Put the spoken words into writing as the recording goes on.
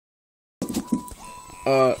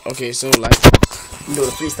Okay, so like I'm doing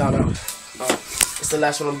a freestyle now. It's the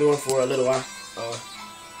last one I'm doing for a little while.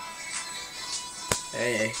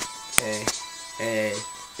 Hey, hey, hey,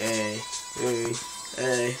 hey, hey,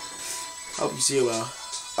 hey. Hope you see well.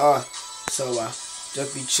 So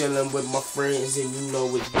just be chilling with my friends, and you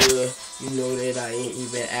know it's good. You know that I ain't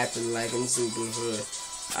even acting like I'm super hood.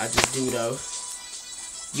 I just do though.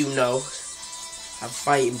 You know, I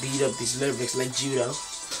fight and beat up these lyrics like judo.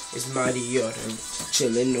 It's mighty other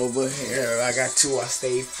chilling over here. I got two, I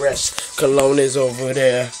stay fresh. Cologne is over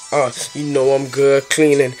there. You know I'm good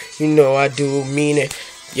cleaning. You know I do mean it.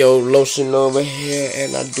 Yo, lotion over here,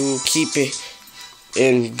 and I do keep it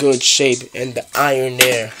in good shape. And the iron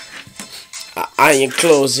there. I iron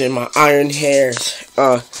clothes in my iron hairs.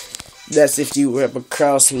 That's if you ever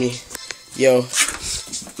cross me. Yo,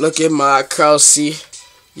 look at my crossy.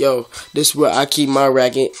 Yo, this where I keep my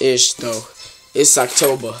ragging ish though. It's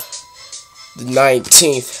October the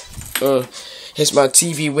 19th. It's my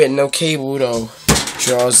TV with no cable though.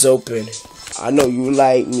 Drawers open. I know you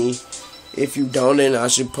like me. If you don't, then I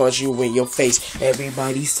should punch you in your face.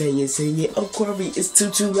 Everybody saying, oh Corey, it's too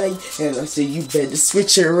late. And I say you better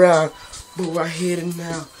switch it around. But I hit it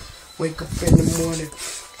now. Wake up in the morning.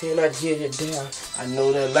 Then I get it down. I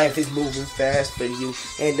know that life is moving fast for you.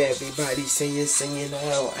 And everybody saying, I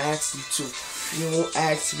don't ask you to. You don't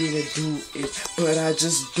ask me to do it. But I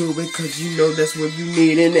just do it cause you know that's what you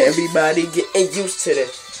need. And everybody getting used to that.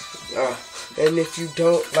 And if you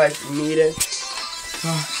don't like me then,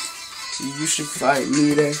 you should fight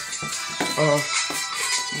me then.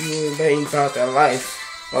 You ain't about that life.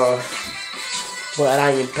 But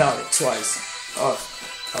I ain't about it twice. I'm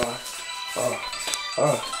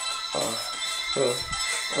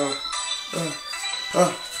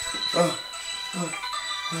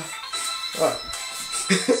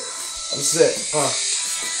sick.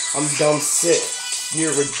 I'm dumb sick.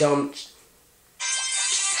 You're a dumb.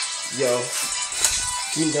 Yo,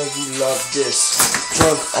 you know you love this.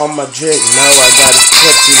 Drunk on my drink, now I got a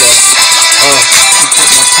Pepsi now.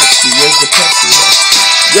 Where's the Pepsi though?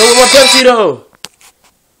 Yo, where's my Pepsi though?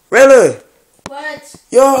 Really? What?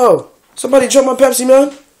 Yo, somebody drunk my Pepsi,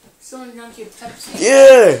 man. Someone drank your Pepsi?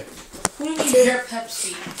 Yeah. Who do you mean your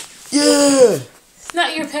Pepsi? Yeah. It's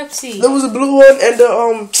not your Pepsi. There was a blue one and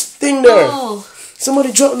the thing there. Oh.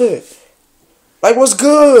 Somebody dropped it. Like, what's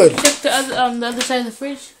good? Check the other side of the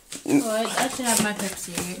fridge. Oh, I should have my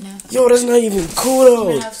Pepsi right now. Yo, that's not even cool though. I'm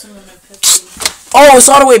gonna have some of my Pepsi. Oh, it's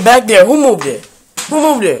all the way back there. Who moved it? Who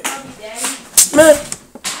moved it? Daddy. Man.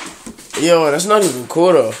 Yo, that's not even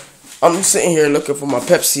cool though. I'm sitting here looking for my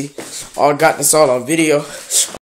Pepsi. I got this all on video.